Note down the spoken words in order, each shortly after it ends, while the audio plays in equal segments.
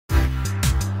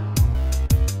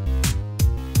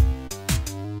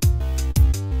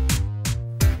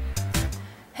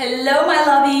Hello my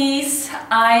lovies!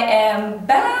 I am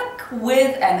back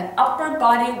with an upper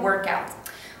body workout.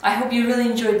 I hope you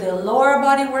really enjoyed the lower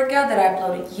body workout that I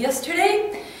uploaded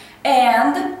yesterday.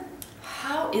 And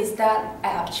how is that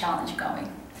ab challenge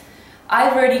going?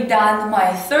 I've already done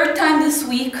my third time this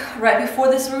week, right before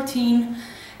this routine.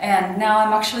 And now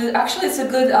I'm actually it's a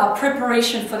good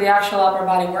preparation for the actual upper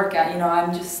body workout. You know,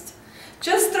 I'm just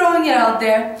throwing it out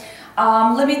there.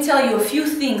 Let me tell you a few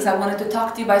things I wanted to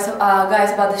talk to you guys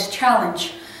about this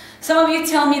challenge. Some of you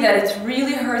tell me that it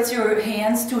really hurts your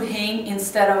hands to hang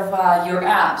instead of your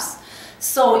abs.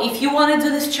 So if you want to do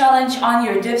this challenge on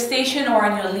your dip station or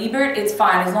on your Liebert, it's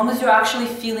fine as long as you're actually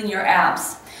feeling your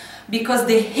abs. Because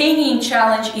the hanging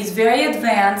challenge is very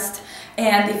advanced,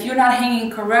 and if you're not hanging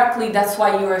correctly, that's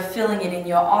why you are feeling it in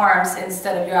your arms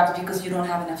instead of your abs, because you don't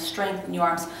have enough strength in your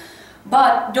arms.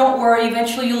 But don't worry,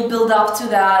 eventually you'll build up to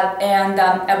that. And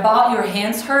about your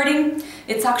hands hurting,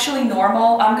 it's actually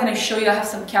normal. I'm going to show you, I have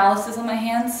some calluses on my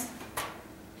hands,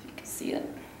 if you can see it.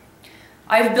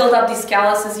 I've built up these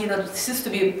calluses, you know, this used to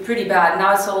be pretty bad,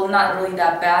 now it's all not really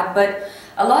that bad. But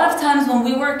a lot of times when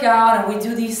we work out and we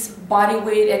do these body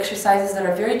weight exercises that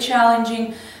are very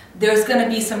challenging, there's going to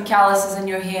be some calluses in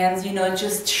your hands. You know, it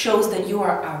just shows that you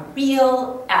are a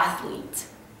real athlete.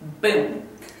 Boom.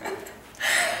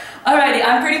 Alrighty,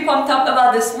 I'm pretty pumped up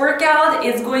about this workout.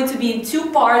 It's going to be in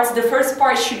two parts. The first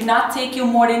part should not take you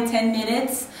more than 10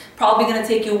 minutes. Probably going to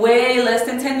take you way less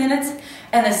than 10 minutes.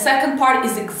 And the second part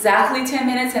is exactly 10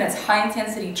 minutes and it's high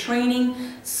intensity training.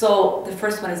 So the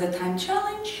first one is a time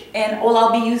challenge. And all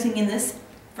I'll be using in this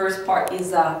first part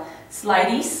is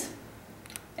slideys.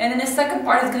 And then the second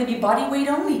part is going to be body weight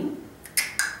only.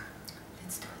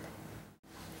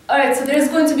 Alright, so there's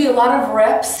going to be a lot of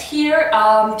reps here.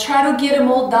 Try to get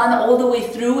them all done all the way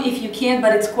through if you can,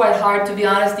 but it's quite hard, to be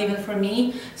honest, even for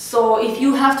me. So if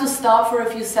you have to stop for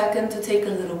a few seconds to take a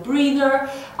little breather,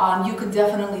 you can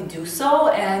definitely do so.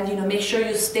 And you know, make sure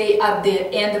you stay at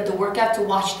the end of the workout to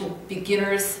watch the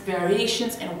beginner's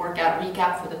variations and workout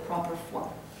recap for the proper form.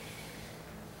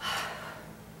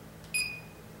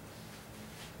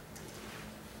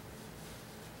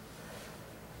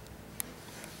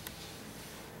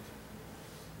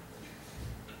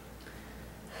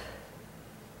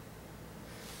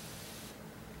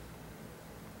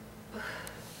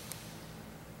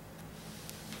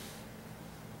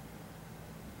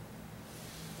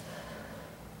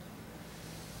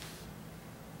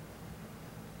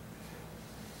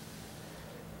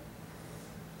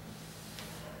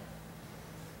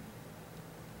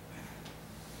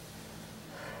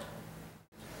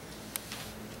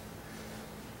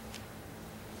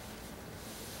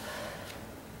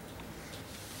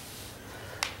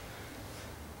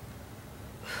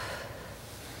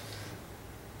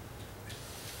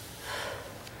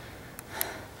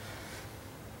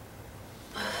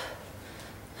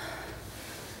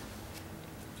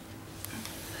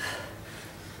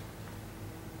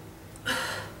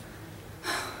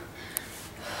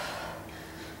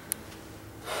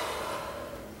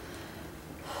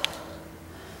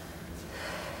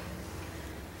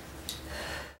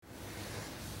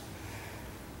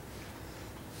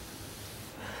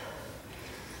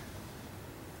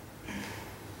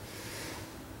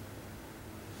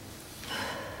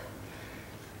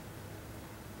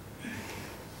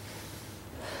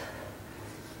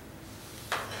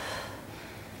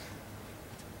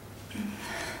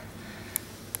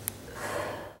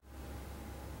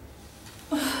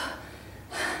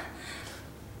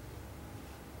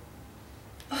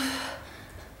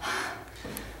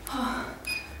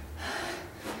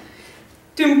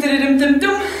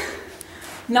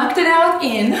 Knocked it out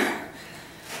in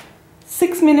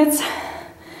 6 minutes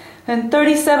and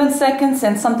 37 seconds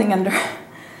and something under.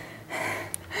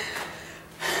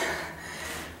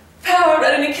 Power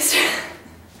running.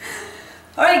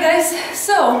 Alright guys,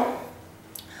 so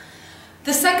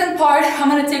the second part, I'm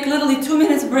gonna take literally 2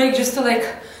 minutes break just to like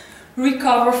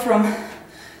recover from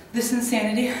this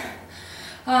insanity.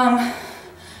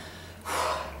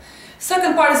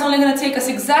 Second part is only going to take us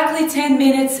exactly 10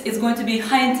 minutes. It's going to be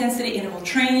high intensity interval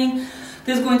training.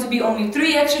 There's going to be only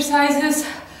 3 exercises,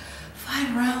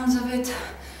 5 rounds of it.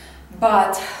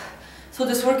 But, so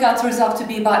this workout turns out to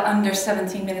be about under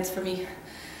 17 minutes for me.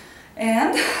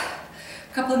 And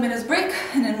a couple of minutes break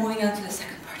and then moving on to the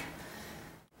second part.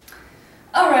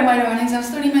 Alright my darlings, I'm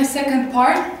starting my second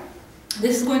part.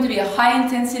 This is going to be a high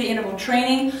intensity interval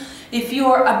training. If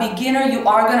you're a beginner, you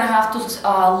are going to have to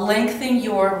lengthen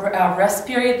your rest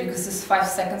period, because this 5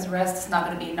 seconds rest is not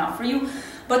going to be enough for you.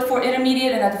 But for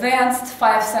intermediate and advanced,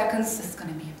 5 seconds is going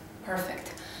to be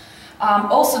perfect.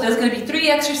 Also, there's going to be 3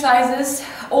 exercises.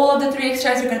 All of the 3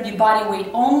 exercises are going to be body weight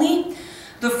only.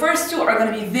 The first 2 are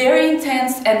going to be very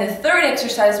intense, and the 3rd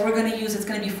exercise we're going to use is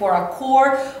going to be for our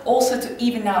core, also to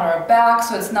even out our back,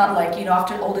 so it's not like, you know,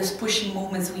 after all these pushing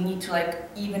movements we need to like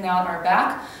even out our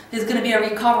back. There's going to be a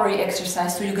recovery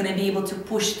exercise, so you're going to be able to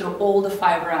push through all the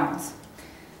 5 rounds.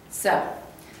 So, I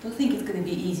don't think it's going to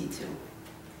be easy too.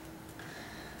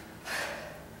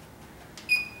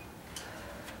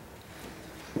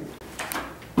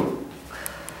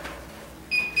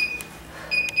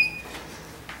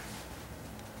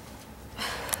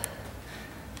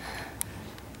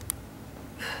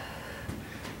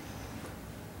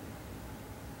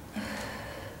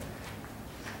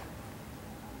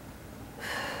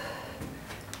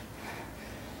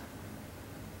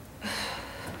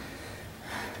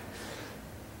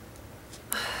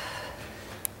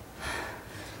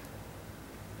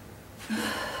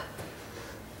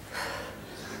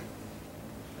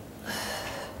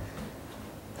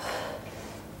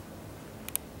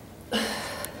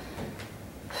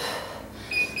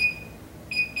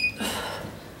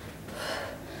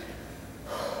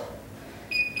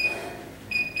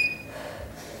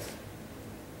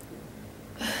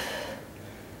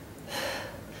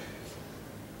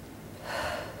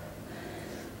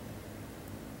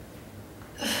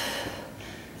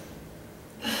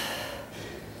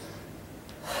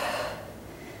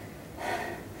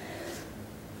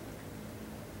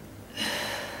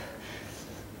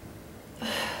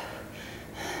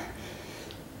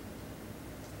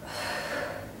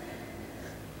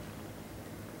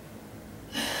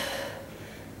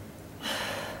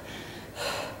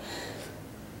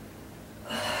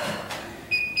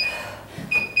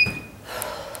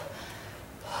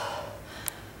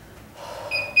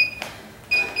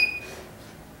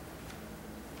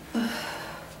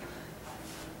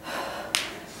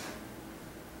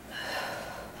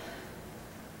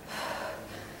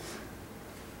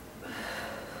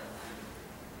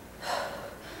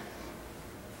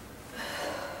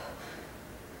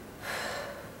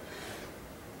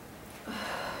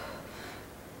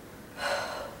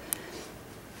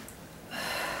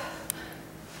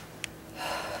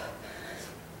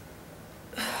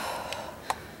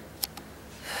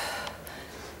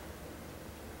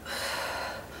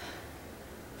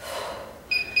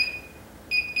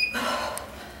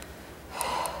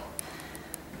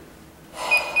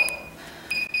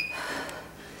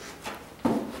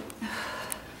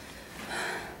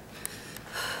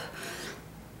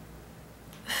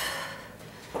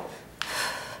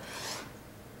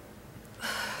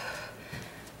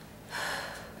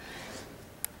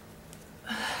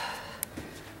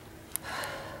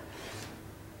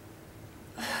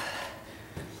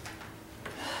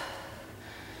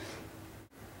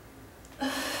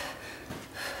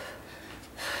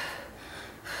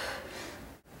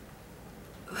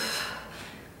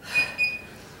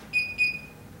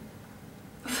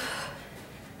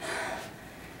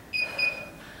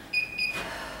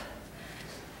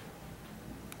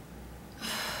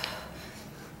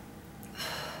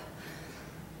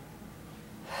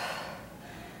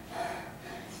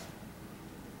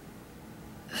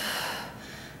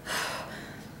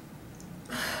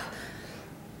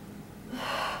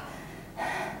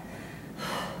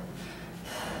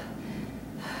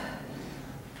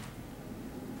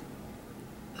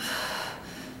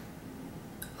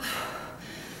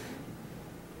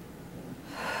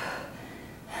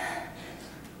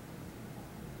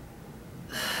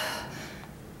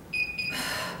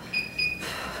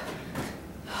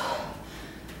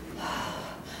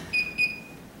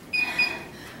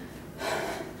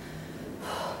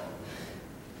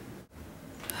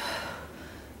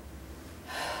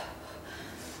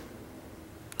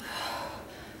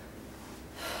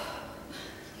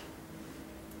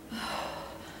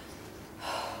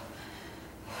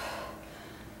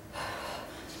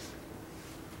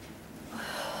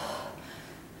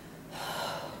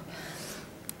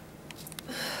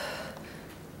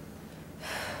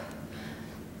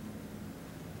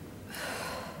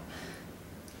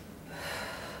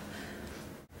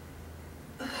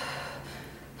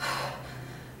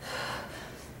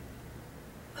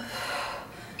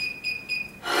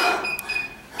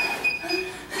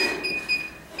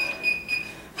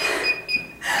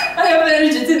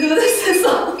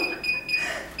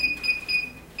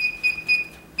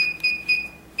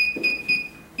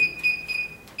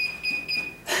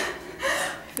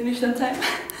 Finished on time.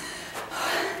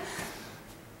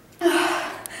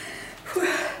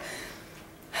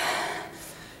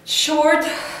 Short,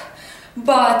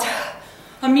 but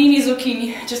a mini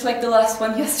zucchini, just like the last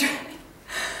one yesterday.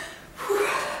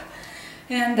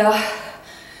 And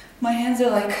My hands are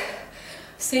like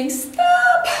saying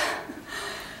stop.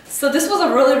 So this was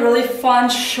a really fun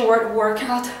short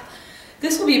workout.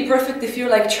 This will be perfect if you're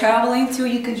like traveling too.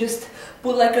 You can just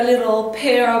put like a little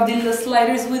pair of the little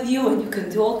sliders with you and you can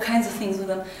do all kinds of things with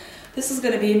them. This is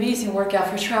going to be an amazing workout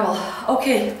for travel.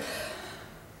 Okay.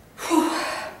 Whew.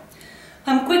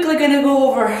 I'm quickly going to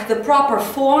go over the proper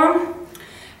form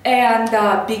and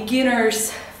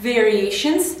beginner's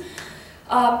variations.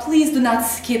 Please do not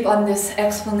skip on this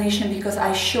explanation because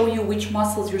I show you which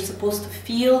muscles you're supposed to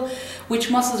feel,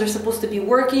 which muscles are supposed to be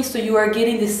working, so you are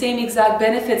getting the same exact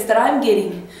benefits that I'm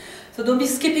getting. So don't be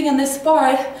skipping on this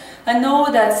part. I know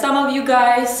that some of you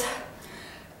guys,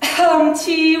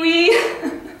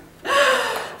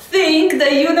 think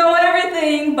that you know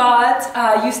everything, but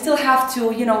you still have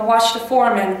to, you know, watch the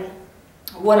form and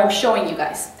what I'm showing you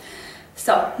guys.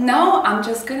 So now I'm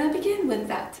just gonna begin with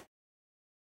that.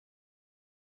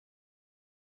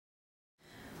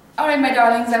 Alright my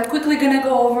darlings, I'm quickly gonna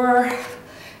go over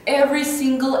every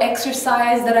single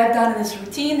exercise that I've done in this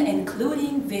routine,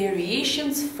 including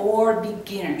variations for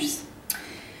beginners.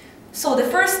 So the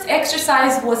first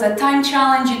exercise was a time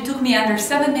challenge. It took me under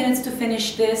 7 minutes to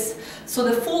finish this. So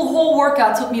the whole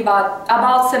workout took me about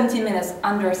 17 minutes,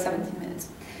 under 17 minutes.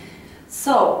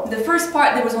 So the first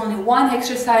part, there was only one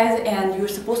exercise and you're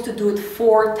supposed to do it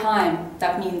 4 times.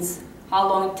 That means how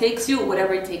long it takes you,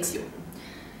 whatever it takes you.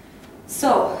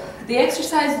 So the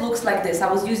exercise looks like this. I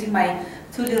was using my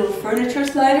 2 little furniture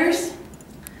sliders,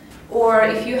 or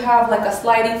if you have like a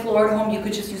sliding floor at home, you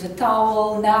could just use a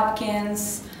towel,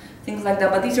 napkins, things like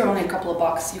that, but these are only a couple of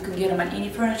bucks. You can get them at any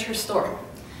furniture store.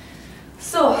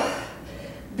 So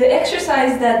the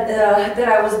exercise that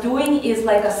I was doing is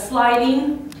like a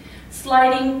sliding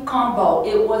combo.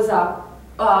 It was a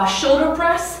shoulder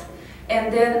press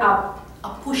and then a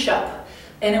push-up.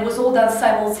 And it was all done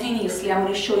simultaneously. I'm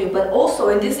going to show you. But also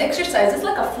in this exercise, it's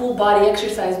like a full body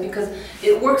exercise because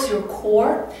it works your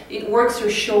core, it works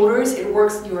your shoulders, it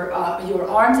works your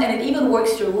arms, and it even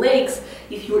works your legs.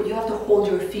 If you have to hold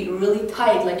your feet really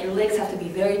tight, like your legs have to be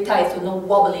very tight, so no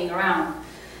wobbling around.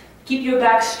 Keep your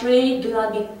back straight. Do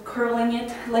not be curling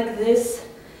it like this.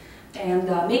 And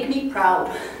make me proud.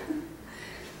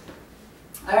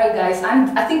 All right, guys.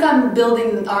 I think I'm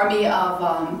building an army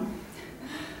of.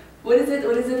 What is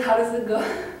it? How does it go?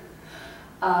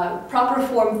 Proper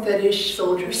form fetish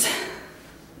soldiers.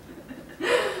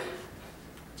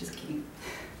 Just kidding.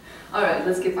 Alright,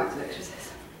 let's get back to the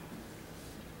exercise.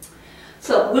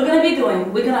 So we're going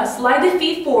to slide the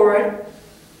feet forward,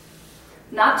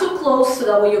 not too close so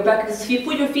that way your back, because if you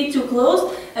put your feet too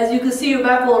close, as you can see, your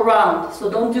back will round. So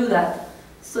don't do that.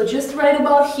 So just right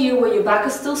about here where your back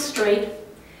is still straight,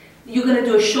 you're going to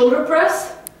do a shoulder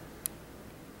press.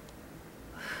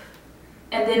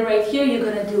 And then right here, you're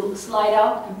going to do slide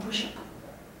out and push up.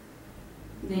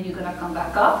 Then you're going to come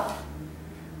back up.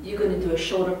 You're going to do a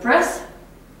shoulder press.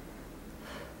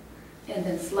 And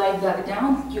then slide back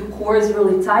down. Your core is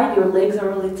really tight, your legs are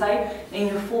really tight, and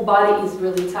your full body is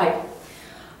really tight.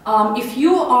 If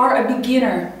you are a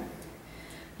beginner,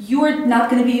 you're not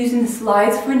going to be using the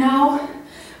slides for now.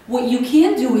 What you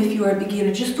can do if you're a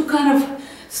beginner, just to kind of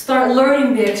start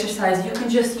learning the exercise, you can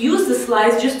just use the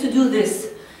slides just to do this.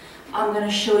 I'm going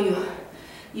to show you.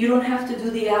 You don't have to do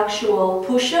the actual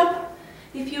push-up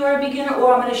if you are a beginner,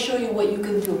 or I'm going to show you what you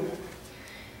can do.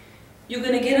 You're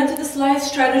going to get into the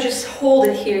slides, try to just hold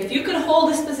it here. If you can hold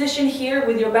this position here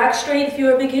with your back straight, if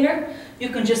you're a beginner, you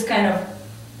can just kind of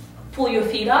pull your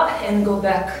feet up and go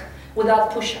back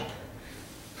without push-up.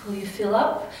 Pull your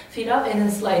feet up and then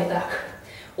slide back.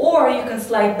 Or you can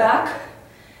slide back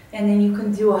and then you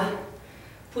can do a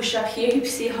push-up here. You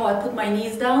see how I put my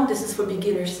knees down? This is for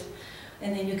beginners.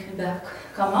 And then you can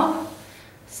come up,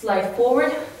 slide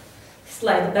forward,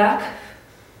 slide back,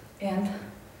 and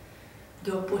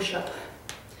do a push-up.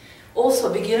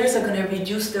 Also, beginners are going to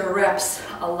reduce their reps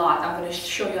a lot. I'm going to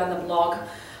show you on the blog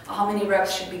how many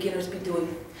reps should beginners be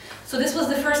doing. So this was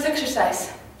the first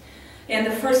exercise and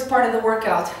the first part of the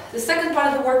workout. The second part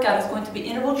of the workout is going to be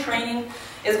interval training.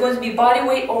 It's going to be body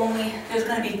weight only. There's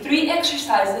going to be 3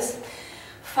 exercises,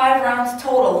 5 rounds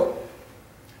total.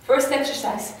 First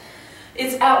exercise.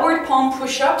 It's outward palm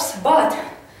push-ups, but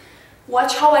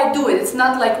watch how I do it. It's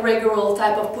not like regular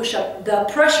type of push-up. The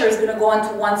pressure is going to go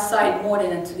onto one side more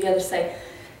than into the other side.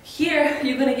 Here,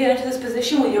 you're going to get into this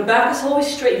position where your back is always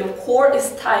straight, your core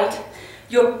is tight,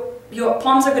 your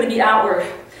palms are going to be outward.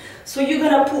 So you're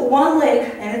going to put one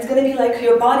leg, and it's going to be like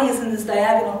your body is in this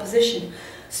diagonal position.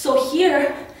 So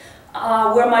here,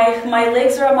 where my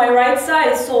legs are on my right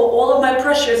side, so all of my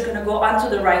pressure is going to go onto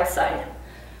the right side.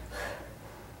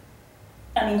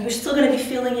 I mean, you're still going to be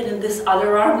feeling it in this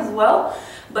other arm as well,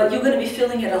 but you're going to be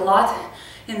feeling it a lot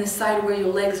in the side where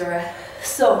your legs are at.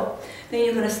 So then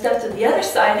you're going to step to the other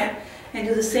side and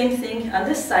do the same thing on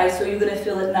this side, so you're going to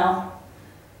feel it now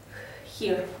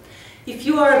here. If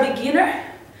you are a beginner,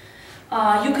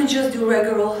 you can just do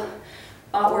regular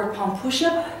outward palm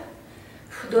push-up.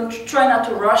 Try not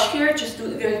to rush here, just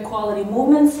do very quality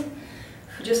movements,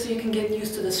 just so you can get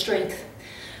used to the strength.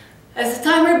 As the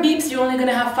timer beeps, you're only going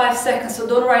to have 5 seconds, so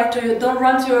don't run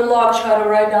to your log, try to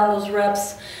write down those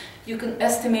reps. You can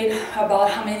estimate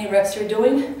about how many reps you're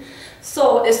doing.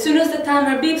 So as soon as the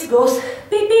timer beeps, goes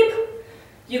beep beep,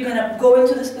 you're going to go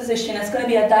into this position. It's going to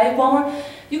be a dive bomber.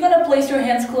 You're going to place your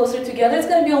hands closer together. It's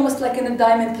going to be almost like in a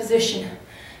diamond position.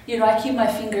 You know, I keep my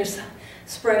fingers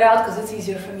spread out because it's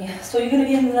easier for me. So you're going to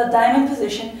be in a diamond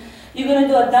position. You're going to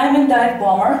do a diamond dive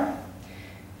bomber.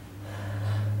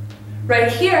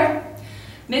 Right here,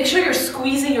 make sure you're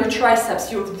squeezing your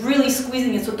triceps. You're really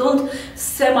squeezing it, so don't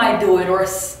semi-do it or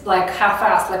like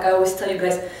half-assed, like I always tell you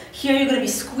guys. Here you're going to be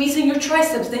squeezing your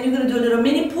triceps. Then you're going to do a little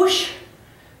mini push,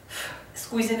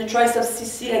 squeezing the triceps,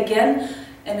 see again,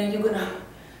 and then you're going to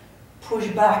push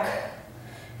back.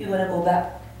 You're going to go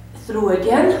back through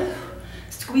again,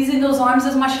 squeezing those arms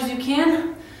as much as you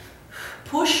can,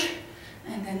 push,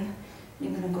 and then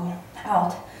you're going to go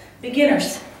out.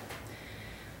 Beginners,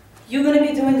 you're going to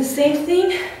be doing the same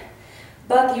thing,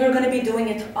 but you're going to be doing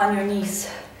it on your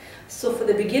knees. So for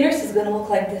the beginners, it's going to look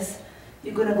like this.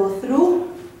 You're going to go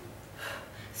through,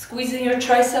 squeezing your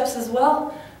triceps as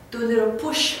well, do a little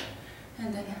push,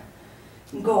 and then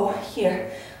go here.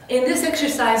 In this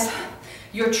exercise,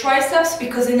 your triceps,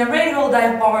 because in the regular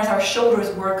dive bombers, our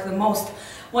shoulders work the most.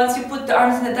 Once you put the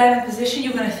arms in the diamond position,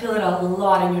 you're going to feel it a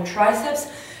lot in your triceps.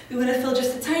 You're going to feel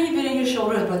just a tiny bit in your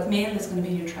shoulders, but mainly it's going to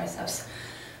be in your triceps.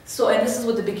 So, and this is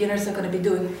what the beginners are going to be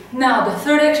doing. Now, the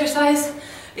third exercise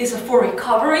is for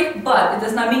recovery, but it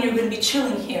does not mean you're going to be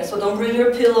chilling here. So don't bring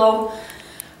your pillow.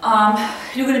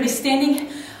 You're going to be standing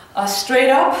straight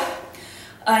up.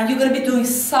 You're going to be doing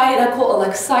I call it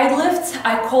like side lifts.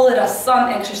 I call it a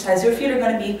sun exercise. Your feet are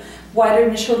going to be wider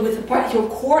and your shoulder width apart. Your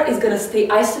core is going to stay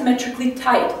isometrically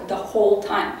tight the whole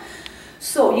time.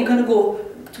 So you're going to go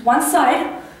to one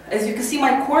side. As you can see,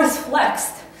 my core is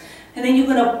flexed. And then you're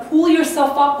going to pull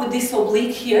yourself up with this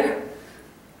oblique here.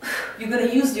 You're going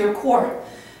to use your core.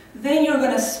 Then you're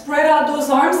going to spread out those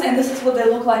arms, and this is what they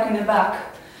look like in the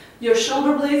back. Your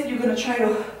shoulder blades, you're going to try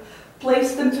to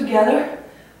place them together,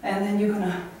 and then you're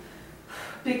going to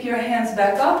pick your hands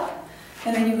back up,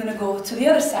 and then you're going to go to the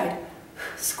other side.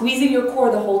 Squeezing your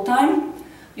core the whole time.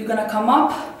 You're going to come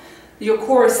up, your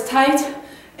core is tight,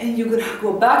 and you're going to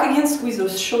go back again, squeeze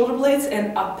those shoulder blades,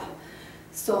 and up.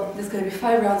 So there's going to be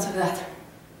 5 rounds of that.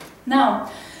 Now,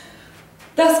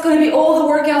 that's going to be all the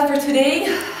workout for today.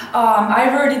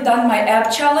 I've already done my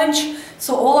ab challenge,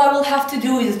 so all I will have to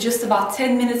do is just about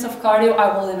 10 minutes of cardio.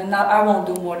 I won't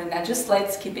do more than that, just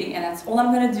light skipping, and that's all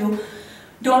I'm going to do.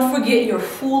 Don't forget your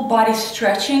full body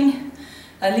stretching,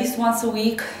 at least once a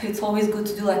week. It's always good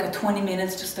to do like a 20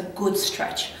 minutes, just a good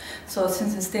stretch. So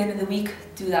since it's the end of the week,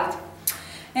 do that.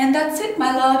 And that's it,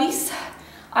 my lovies.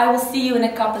 I will see you in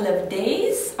a couple of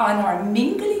days on our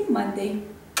Mingling Monday.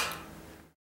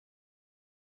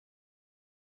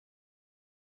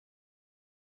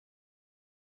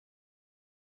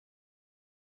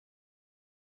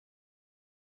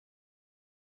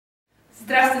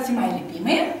 Здравствуйте, мои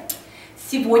любимые!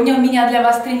 Сегодня у меня для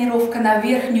вас тренировка на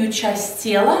верхнюю часть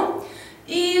тела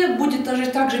и будет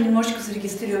также немножечко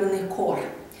зарегистрированный кор.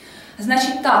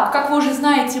 Значит так, как вы уже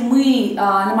знаете, мы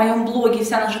на моем блоге,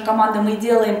 вся наша команда, мы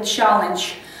делаем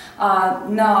челлендж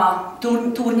на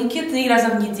турнике 3 раза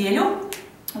в неделю.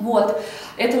 Вот,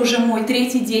 это уже мой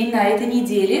 3-й день на этой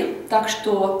неделе, так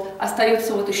что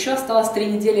остается осталось 3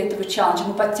 недели этого челленджа.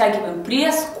 Мы подтягиваем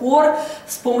пресс, кор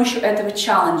с помощью этого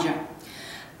челленджа.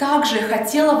 Также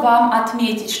хотела вам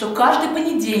отметить, что каждый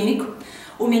понедельник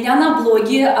у меня на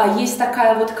блоге есть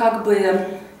такая вот как бы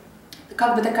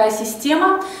такая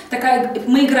система,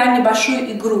 мы играем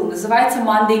небольшую игру, называется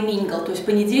Monday Mingle, то есть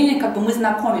понедельник мы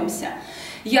знакомимся.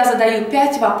 Я задаю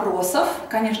 5 вопросов,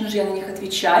 конечно же я на них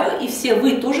отвечаю, и все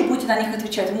вы тоже будете на них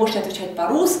отвечать. Вы можете отвечать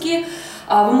по-русски,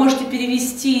 вы можете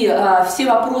перевести все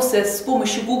вопросы с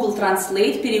помощью Google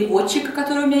Translate, переводчика,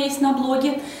 который у меня есть на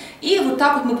блоге. И вот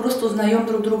так вот мы просто узнаем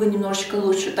друг друга немножечко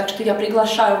лучше. Так что я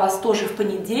приглашаю вас тоже в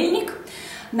понедельник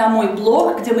на мой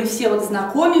блог, где мы все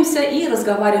знакомимся и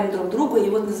разговариваем друг с другом. И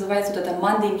вот называется это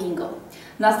Monday Mingle.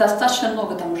 Нас достаточно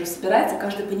много там уже собирается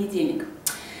каждый понедельник.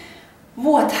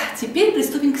 Вот, теперь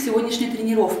приступим к сегодняшней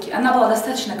тренировке. Она была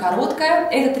достаточно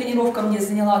короткая. Эта тренировка мне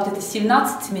заняла где-то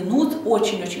 17 минут,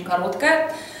 очень-очень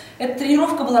короткая. Эта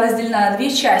тренировка была разделена на 2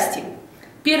 части.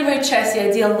 Первая часть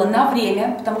я делала на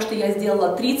время, потому что я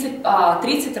сделала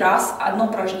 30 раз одно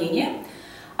упражнение,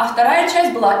 а вторая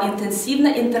часть была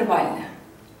интенсивно-интервальная.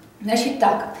 Значит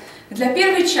так, для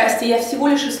первой части я всего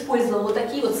лишь использовала вот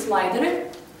такие вот слайдеры,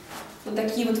 вот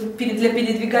такие вот для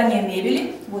передвигания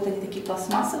мебели, вот они такие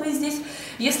пластмассовые здесь.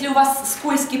 Если у вас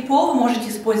скользкий пол, вы можете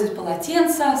использовать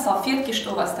полотенца, салфетки,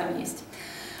 что у вас там есть.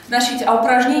 Значит, а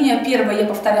упражнение первое я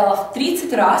повторяла в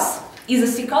 30 раз и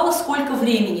засекала сколько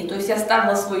времени, то есть я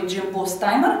ставила свой Gym-Boss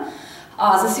таймер,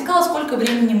 засекала сколько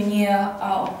времени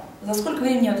за сколько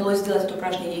времени мне удалось сделать это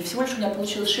упражнение. И всего лишь у меня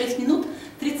получилось 6 минут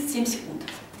 37 секунд.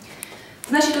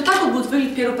 Значит, вот так вот будет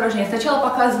выглядеть первое упражнение. Сначала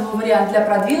показываю вариант для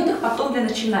продвинутых, потом для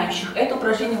начинающих. Это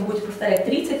упражнение вы будете повторять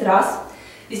 30 раз.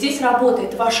 Здесь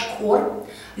работает ваш кор,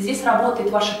 здесь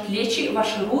работают ваши плечи,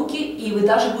 ваши руки, и вы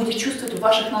даже будете чувствовать в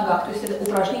ваших ногах. То есть это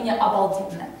упражнение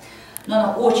обалденное, но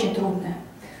оно очень трудное.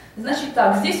 Значит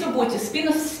так, здесь вы будете,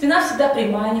 спина всегда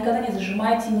прямая, никогда не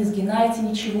зажимайте, не сгинайте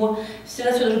ничего.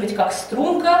 Всегда все должно быть как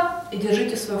струнка, и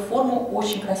держите свою форму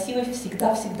очень красивой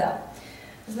всегда-всегда.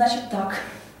 Значит так.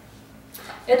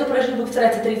 Это упражнение будет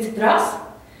повторяться 30 раз.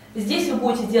 Здесь вы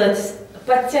будете делать,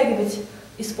 подтягивать,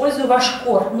 используя ваш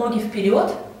кор, ноги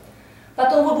вперед.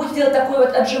 Потом вы будете делать такое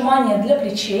вот отжимание для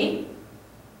плечей.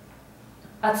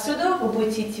 Отсюда вы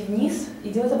будете идти вниз и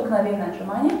делать обыкновенное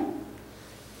отжимание.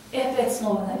 И опять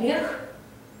снова наверх.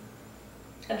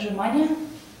 Отжимание.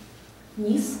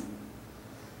 Вниз.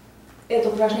 Это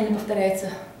упражнение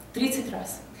повторяется 30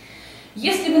 раз.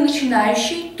 Если вы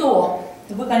начинающий, то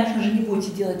вы, конечно же, не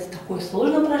будете делать такое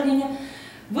сложное упражнение.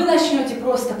 Вы начнете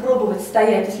просто пробовать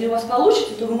стоять. Если у вас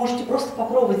получится, то вы можете просто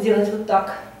попробовать сделать вот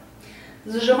так.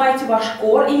 Зажимайте ваш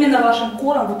кор. Именно вашим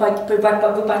кором вы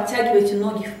подтягиваете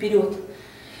ноги вперед.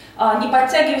 Не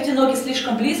подтягивайте ноги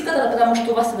слишком близко, потому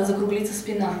что у вас тогда закруглится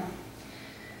спина.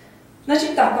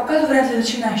 Значит так, показываю вариант для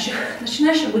начинающих.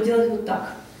 Начинающие будут делать вот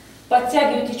так.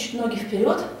 Подтягивайте чуть ноги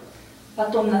вперед,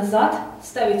 потом назад,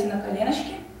 ставите на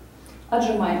коленочки,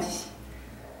 отжимаетесь.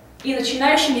 И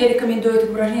начинающим я рекомендую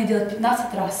это упражнение делать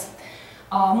 15 раз.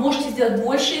 Можете сделать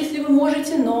больше, если вы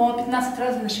можете, но 15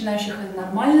 раз для начинающих это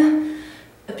нормально.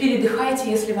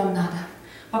 Передыхайте, если вам надо.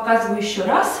 Показываю еще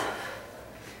раз.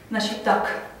 Значит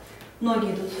так, ноги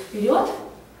идут вперед,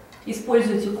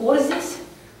 используйте кор здесь,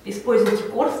 используйте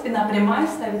кор, спина прямая,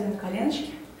 ставите на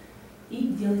коленочки и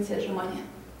делайте отжимания.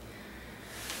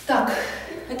 Так,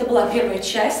 это была первая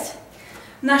часть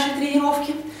нашей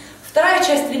тренировки. Вторая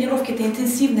часть тренировки — это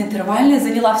интенсивно-интервальная,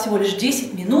 заняла всего лишь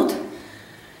 10 минут.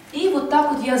 И вот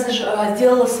так вот я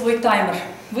сделала свой таймер.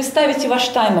 Вы ставите ваш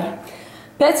таймер.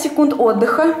 5 секунд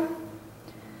отдыха,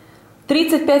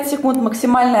 35 секунд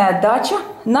максимальная отдача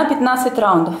на 15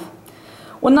 раундов.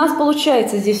 У нас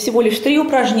получается здесь всего лишь 3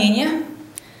 упражнения.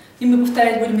 И мы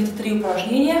повторять будем эти 3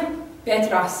 упражнения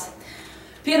 5 раз.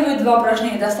 Первые 2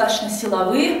 упражнения достаточно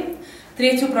силовые.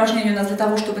 Третье упражнение у нас для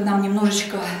того, чтобы нам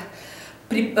немножечко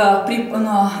прибраться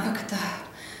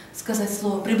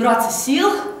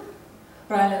сил.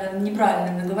 Правильно,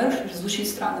 неправильно говорю, что звучит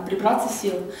странно. Прибраться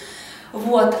сил.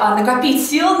 Вот, а накопить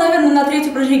сил, наверное, на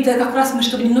третье упражнение, это как раз мы,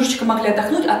 чтобы немножечко могли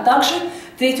отдохнуть, а также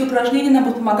третье упражнение нам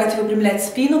будет помогать выпрямлять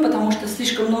спину, потому что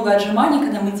слишком много отжиманий,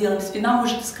 когда мы делаем, спина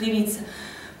может искривиться.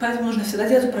 Поэтому нужно всегда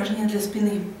делать упражнения для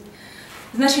спины.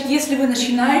 Значит, если вы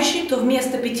начинающий, то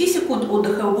вместо 5 секунд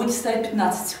отдыха вы будете ставить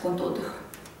 15 секунд отдыха.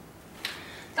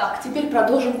 Так, теперь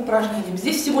продолжим к упражнениям.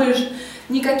 Здесь всего лишь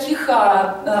никаких,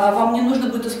 вам не нужно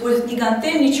будет использовать ни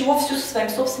гантель, ничего, все со своим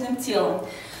собственным телом.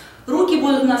 Руки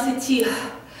будут у нас идти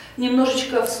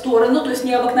немножечко в сторону, то есть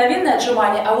не обыкновенное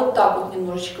отжимание, а вот так вот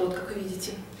немножечко, вот как вы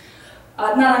видите.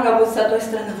 Одна нога будет с одной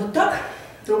стороны вот так,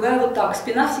 другая вот так.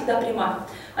 Спина всегда прямая.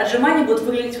 Отжимания будут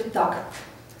выглядеть вот так.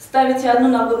 Ставите одну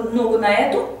ногу на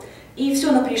эту, и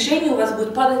все напряжение у вас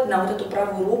будет падать на вот эту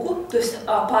правую руку. То есть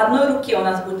по одной руке у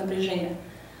нас будет напряжение.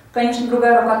 Конечно,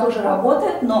 другая рука тоже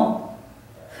работает, но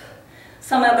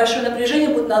самое большое напряжение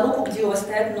будет на руку, где у вас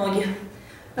стоят ноги.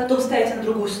 Потом ставите на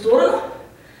другую сторону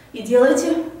и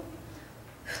делаете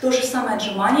то же самое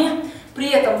отжимание. При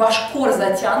этом ваш кор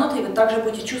затянут, и вы также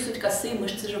будете чувствовать косые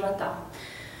мышцы живота.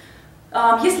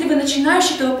 Если вы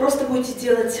начинающий, то вы просто будете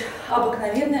делать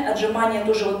обыкновенное отжимание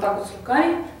тоже вот так вот с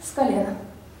руками, с колена.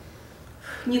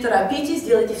 Не торопитесь,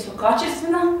 делайте все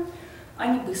качественно, а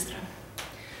не быстро.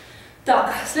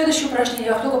 Так, следующее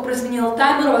упражнение. Как только прозвенел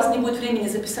таймер, у вас не будет времени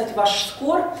записать ваш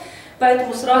скор.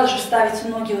 Поэтому сразу же ставите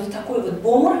ноги вот в такой вот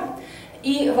бомер,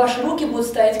 и ваши руки будут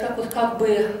стоять как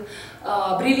бы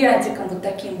бриллиантиком вот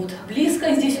таким вот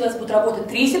близко. Здесь у вас будут работать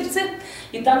трицепсы,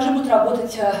 и также будут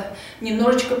работать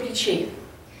немножечко плечей.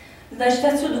 Значит,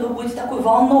 отсюда вы будете такой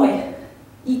волной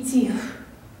идти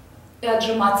и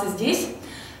отжиматься здесь.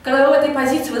 Когда вы в этой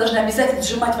позиции, вы должны обязательно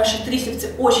сжимать ваши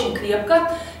трицепсы очень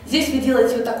крепко. Здесь вы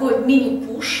делаете вот такой вот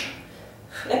мини-пуш.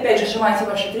 Опять же, сжимаете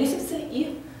ваши трицепсы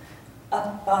и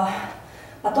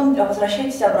потом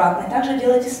возвращаетесь обратно. И также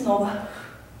делайте снова.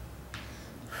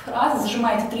 Раз,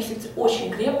 сжимаете трицепсы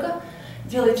очень крепко,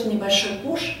 делаете небольшой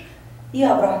пуш и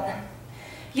обратно.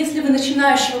 Если вы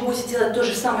начинающий, вы будете делать то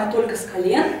же самое, только с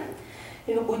колен.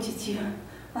 И вы будете идти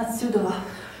отсюда.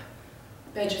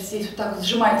 Опять же, здесь вот так вот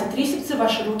сжимаете трицепсы,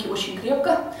 ваши руки очень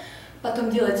крепко.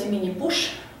 Потом делаете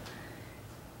мини-пуш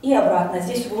и обратно.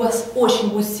 Здесь у вас очень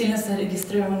будет сильно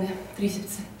зарегистрированы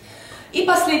трицепсы. И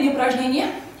последнее упражнение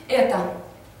 – это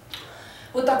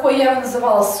вот такое, я его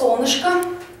называла солнышко.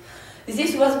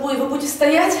 Здесь у вас будет, вы будете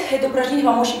стоять, это упражнение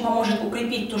вам очень поможет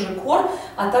укрепить тоже кор,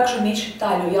 а также уменьшить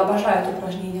талию. Я обожаю это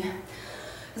упражнение.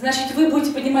 Значит, вы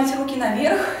будете поднимать руки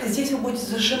наверх, здесь вы будете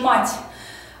зажимать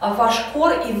ваш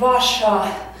кор, и ваш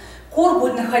кор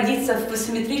будет находиться в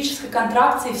асимметрической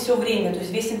контракции все время, то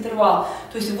есть весь интервал.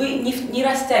 То есть вы не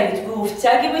растягиваете, вы его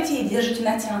втягиваете и держите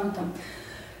натянутым.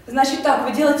 Значит так,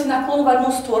 вы делаете наклон в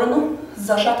одну сторону с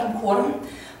зажатым кором.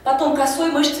 Потом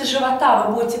косой мышцы живота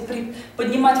вы будете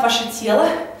поднимать ваше тело,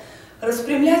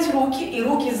 распрямлять руки, и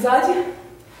руки сзади,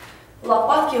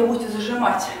 лопатки вы будете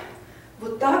зажимать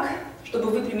вот так,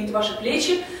 чтобы выпрямить ваши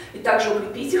плечи и также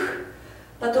укрепить их.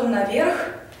 Потом наверх,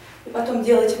 и потом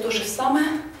делайте то же самое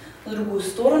на другую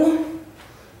сторону.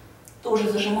 Тоже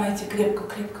зажимаете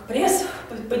крепко-крепко пресс,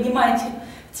 поднимаете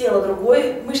тело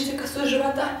другой мышцы косой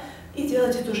живота и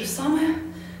делайте то же самое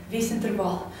весь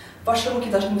интервал. Ваши руки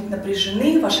должны быть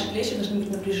напряжены, ваши плечи должны быть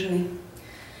напряжены.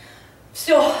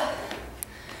 Все.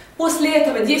 После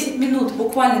этого 10 минут,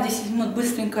 буквально 10 минут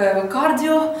быстренькое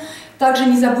кардио. Также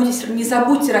не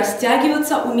забудьте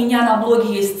растягиваться. У меня на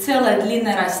блоге есть целая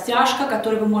длинная растяжка,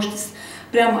 которую вы можете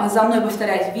прямо за мной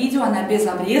повторять видео, она без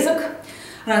обрезок.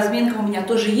 Разминка у меня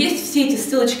тоже есть. Все эти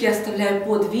ссылочки я оставляю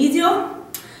под видео.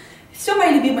 Все,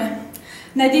 мои любимые.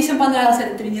 Надеюсь, вам понравилась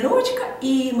эта тренировочка,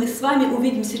 и мы с вами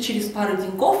увидимся через пару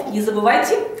деньков. Не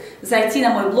забывайте зайти на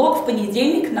мой блог в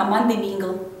понедельник на Monday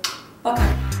Mingle. Пока!